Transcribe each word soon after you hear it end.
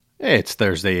Hey, it's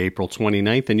Thursday, April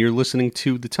 29th, and you're listening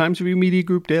to the Times Review Media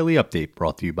Group Daily Update,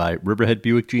 brought to you by Riverhead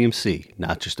Buick GMC.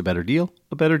 Not just a better deal,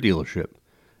 a better dealership.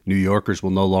 New Yorkers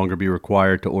will no longer be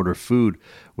required to order food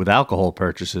with alcohol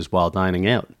purchases while dining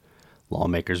out.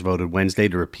 Lawmakers voted Wednesday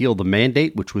to repeal the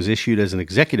mandate, which was issued as an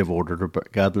executive order by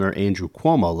Governor Andrew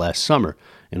Cuomo last summer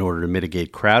in order to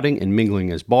mitigate crowding and mingling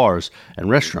as bars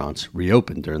and restaurants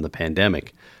reopened during the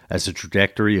pandemic. As the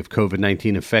trajectory of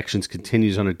COVID-19 infections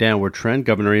continues on a downward trend,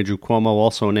 Governor Andrew Cuomo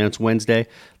also announced Wednesday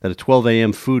that a 12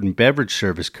 a.m. food and beverage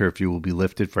service curfew will be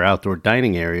lifted for outdoor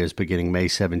dining areas beginning May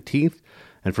 17th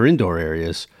and for indoor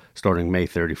areas starting May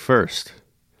 31st.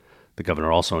 The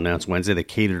governor also announced Wednesday that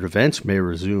catered events may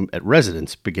resume at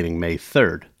residence beginning May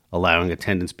 3rd, allowing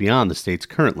attendance beyond the state's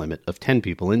current limit of 10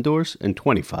 people indoors and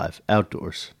 25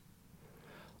 outdoors.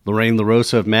 Lorraine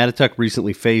LaRosa of Mattituck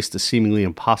recently faced a seemingly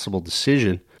impossible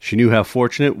decision. She knew how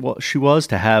fortunate she was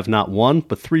to have not one,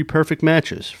 but 3 perfect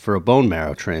matches for a bone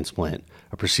marrow transplant,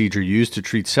 a procedure used to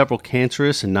treat several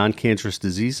cancerous and non-cancerous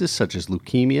diseases such as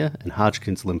leukemia and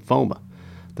Hodgkin's lymphoma.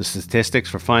 The statistics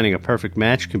for finding a perfect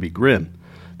match can be grim.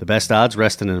 The best odds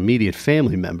rest in an immediate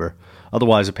family member.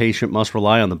 Otherwise, a patient must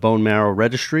rely on the bone marrow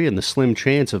registry and the slim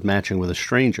chance of matching with a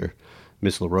stranger.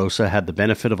 Miss LaRosa had the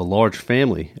benefit of a large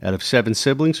family. Out of 7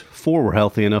 siblings, 4 were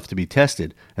healthy enough to be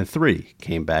tested, and 3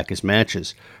 came back as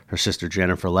matches. Her sister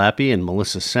Jennifer Lappy and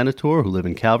Melissa Senator, who live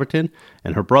in Calverton,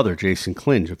 and her brother Jason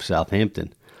Klinge of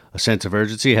Southampton. A sense of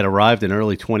urgency had arrived in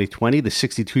early 2020. The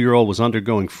 62-year-old was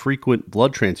undergoing frequent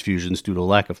blood transfusions due to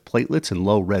lack of platelets and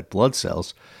low red blood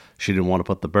cells. She didn't want to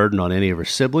put the burden on any of her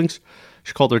siblings.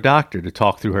 She called her doctor to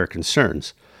talk through her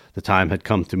concerns. The time had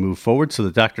come to move forward, so the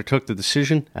doctor took the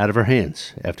decision out of her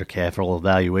hands. After careful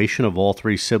evaluation of all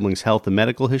 3 siblings' health and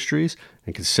medical histories,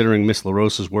 and considering Miss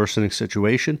LaRosa's worsening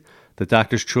situation, the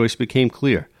doctor's choice became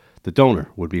clear. The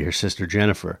donor would be her sister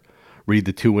Jennifer. Read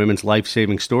the 2 women's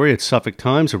life-saving story at Suffolk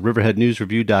Times or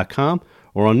RiverheadNewsReview.com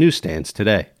or on newsstands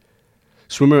today.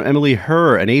 Swimmer Emily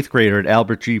Herr, an 8th grader at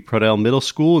Albert G. Prodell Middle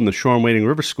School in the Shoreham-Wading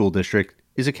River School District,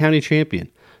 is a county champion.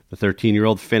 The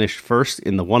 13-year-old finished first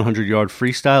in the 100-yard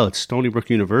freestyle at Stony Brook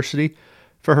University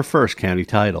for her first county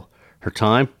title. Her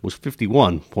time was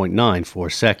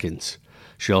 51.94 seconds.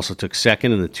 She also took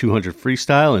second in the 200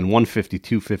 freestyle in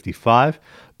 1:52.55.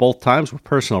 Both times were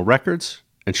personal records,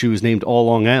 and she was named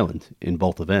All-Long Island in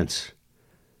both events.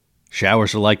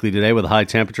 Showers are likely today with a high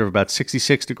temperature of about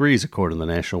 66 degrees, according to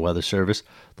the National Weather Service.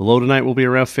 The low tonight will be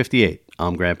around 58.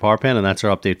 I'm Grant Parpan, and that's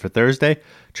our update for Thursday.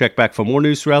 Check back for more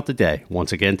news throughout the day.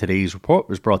 Once again, today's report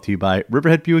was brought to you by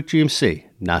Riverhead Buick GMC.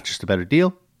 Not just a better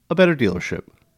deal, a better dealership.